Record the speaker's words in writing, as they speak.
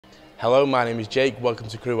Hello, my name is Jake, welcome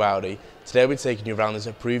to Crewe Audi. Today we're taking you around this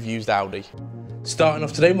approved used Audi. Starting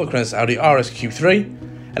off today, we're looking at this Audi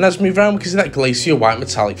RSQ3, and as we move around we can see that glacier white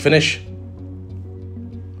metallic finish.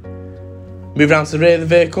 Moving around to the rear of the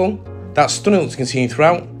vehicle, that stunning look to continue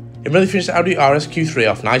throughout, it really finished the Audi RSQ3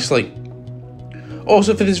 off nicely.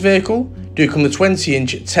 Also for this vehicle, do come the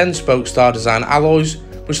 20-inch 10-spoke star design alloys,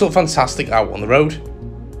 which look fantastic out on the road.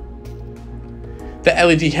 The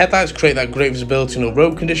LED headlights create that great visibility in all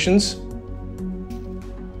road conditions.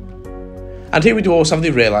 And here we do also have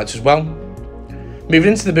the rear lights as well.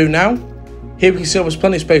 Moving into the boot now, here we can see there's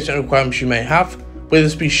plenty of space and requirements you may have, whether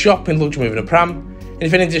this be shopping, luggage, moving a pram, and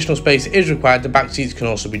if any additional space is required, the back seats can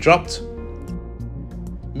also be dropped.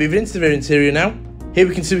 Moving into the rear interior now, here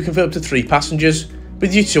we can see we can fit up to 3 passengers,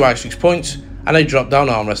 with your 2 I6 points and a drop down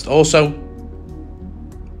armrest also.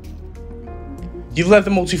 You've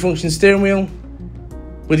leather multifunction steering wheel,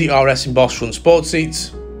 with the RS embossed front sport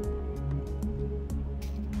seats.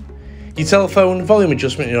 Your telephone volume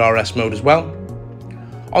adjustment in your RS mode as well.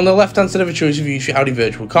 On the left hand side of a choice of use your Audi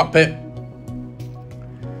virtual cockpit.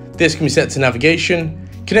 This can be set to navigation,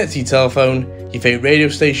 connect to your telephone, your favourite radio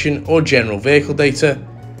station or general vehicle data.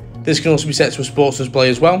 This can also be set to a sports display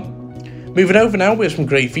as well. Moving over now, we have some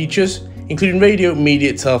great features, including radio,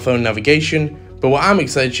 media, telephone navigation, but what I'm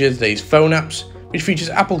excited to share today is phone apps, which features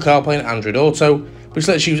Apple CarPlay and Android Auto, which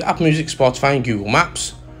lets you use Apple Music, Spotify and Google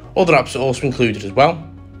Maps. Other apps are also included as well.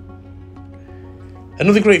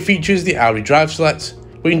 Another great feature is the Audi Drive Select,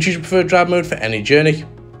 where you can choose your preferred drive mode for any journey,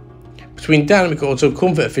 between Dynamic Auto,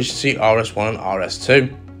 Comfort, Efficiency, RS1 and RS2.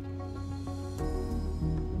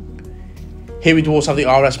 Here we do also have the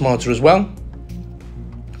RS monitor as well.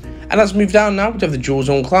 And as we move down now, we have the dual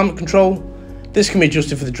zone climate control. This can be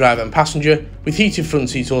adjusted for the driver and passenger, with heated front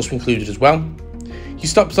seats also included as well. Your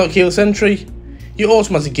stop-start keyless entry, your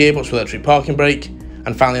automatic gearbox with electric parking brake,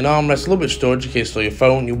 and finally an armrest, a little bit of storage in case you store your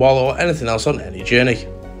phone, your wallet or anything else on any journey.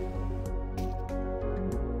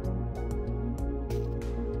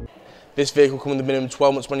 This vehicle comes with a minimum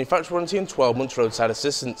 12 months manufacturer warranty and 12 months roadside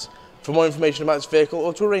assistance. For more information about this vehicle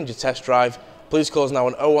or to arrange a test drive, please call us now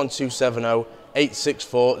on 01270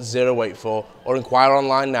 864 084 or inquire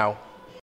online now.